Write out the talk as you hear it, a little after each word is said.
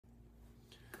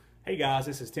Hey guys,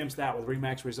 this is Tim Stout with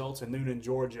RE/MAX Results in Newnan,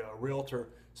 Georgia, a realtor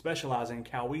specializing in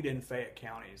Coweta and Fayette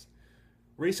counties.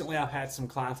 Recently, I've had some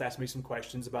clients ask me some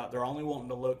questions about they're only wanting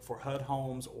to look for HUD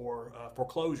homes or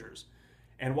foreclosures.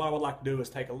 And what I would like to do is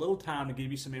take a little time to give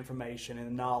you some information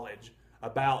and knowledge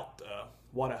about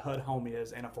what a HUD home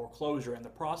is and a foreclosure and the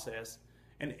process,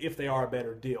 and if they are a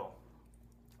better deal.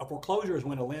 A foreclosure is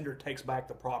when a lender takes back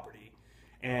the property,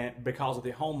 and because of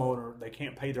the homeowner, they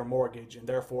can't pay their mortgage, and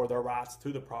therefore their rights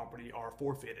to the property are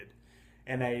forfeited.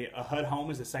 And a HUD home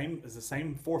is the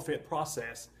same forfeit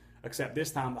process, except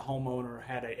this time the homeowner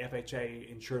had a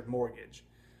FHA insured mortgage.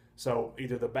 So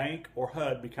either the bank or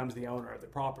HUD becomes the owner of the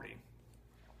property.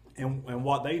 And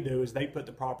what they do is they put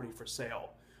the property for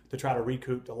sale to try to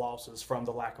recoup the losses from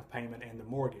the lack of payment and the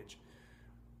mortgage.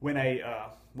 When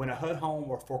a HUD home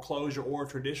or foreclosure or a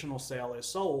traditional sale is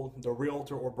sold, the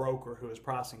realtor or broker who is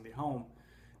pricing the home,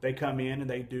 they come in and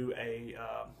they do a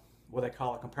what they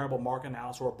call a comparable market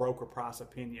analysis or a broker price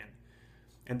opinion.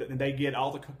 And they get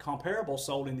all the comparables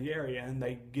sold in the area, and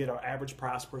they get an average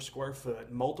price per square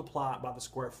foot, multiply it by the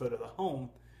square foot of the home,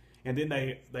 and then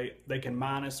they can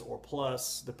minus or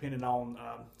plus, depending on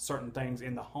certain things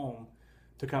in the home,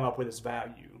 to come up with its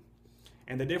value.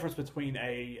 And the difference between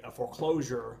a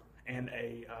foreclosure and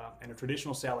a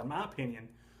traditional sale, in my opinion,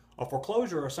 a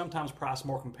foreclosure are sometimes priced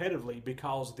more competitively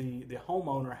because the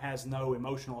homeowner has no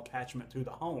emotional attachment to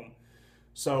the home,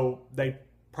 so they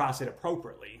price it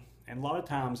appropriately. And a lot of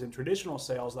times in traditional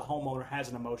sales, the homeowner has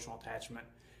an emotional attachment,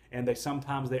 and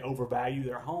sometimes they overvalue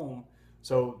their home,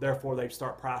 so therefore they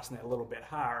start pricing it a little bit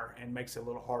higher and makes it a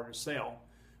little harder to sell.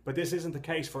 But this isn't the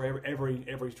case for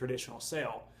every traditional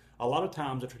sale. A lot of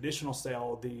times a traditional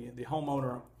sale, the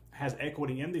homeowner has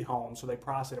equity in the home, so they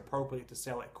price it appropriately to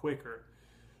sell it quicker.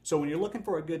 So when you're looking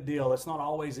for a good deal, it's not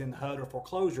always in HUD or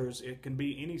foreclosures. It can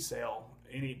be any sale,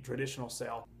 any traditional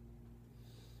sale.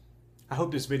 I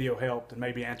hope this video helped and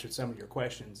maybe answered some of your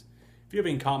questions. If you have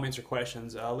any comments or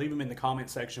questions, leave them in the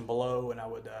comment section below, and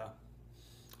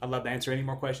I'd love to answer any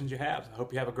more questions you have. I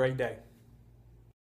hope you have a great day.